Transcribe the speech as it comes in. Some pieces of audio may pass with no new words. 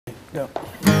Go.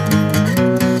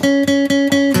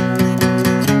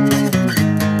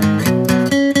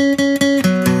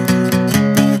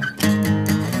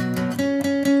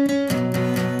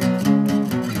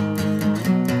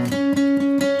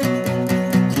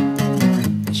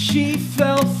 She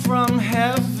fell from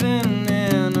heaven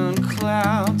and on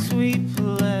clouds we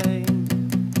play.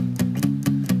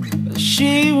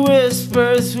 She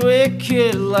whispers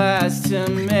wicked lies to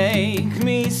make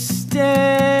me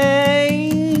stay.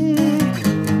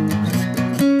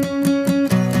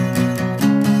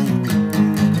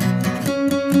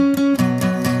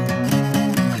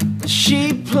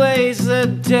 She plays the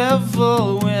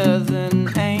devil with an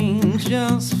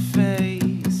angel's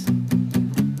face.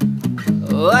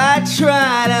 I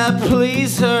try to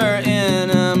please her in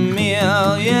a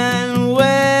million ways.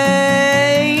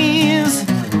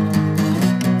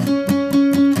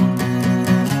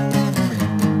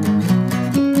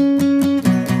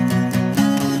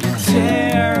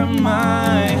 Tear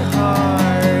my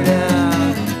heart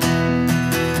out.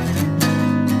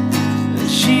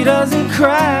 She doesn't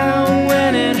cry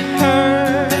when it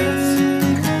hurts.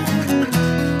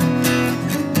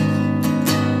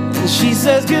 She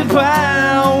says goodbye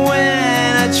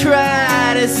when I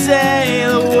try to say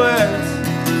the words.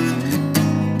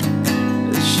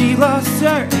 She lost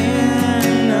her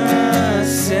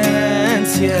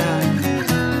innocence, yeah.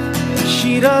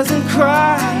 She doesn't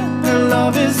cry, her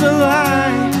love is a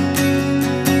lie.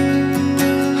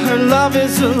 Her love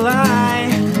is a lie.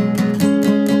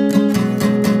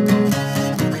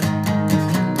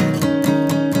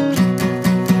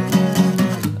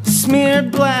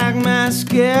 Smeared black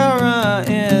mascara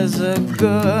is a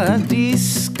good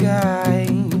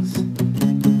disguise.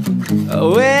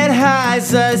 Oh, it hides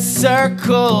the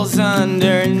circles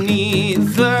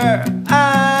underneath her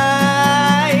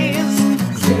eyes.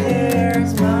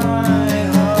 Tears my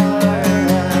heart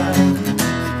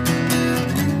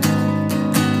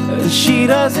out. She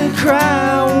doesn't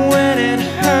cry when it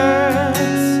hurts.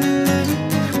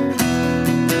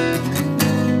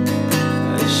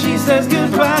 She says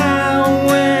goodbye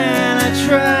when I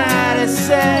try to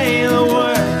say the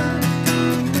word.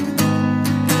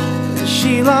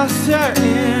 She lost her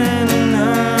innocence,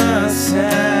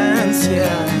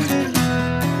 yeah.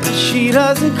 She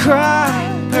doesn't cry,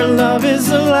 her love is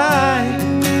a lie.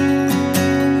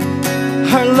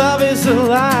 Her love is a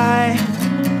lie.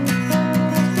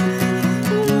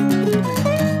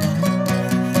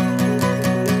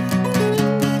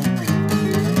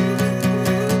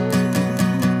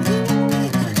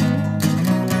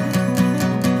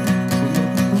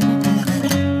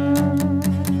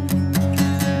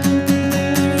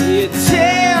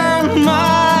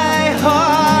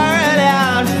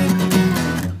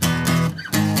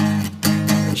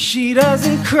 She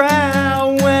doesn't cry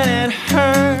when it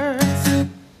hurts.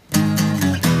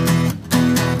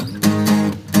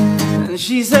 And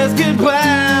she says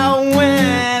goodbye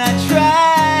when I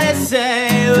try to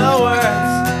say the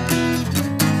words.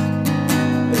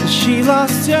 And she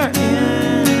lost her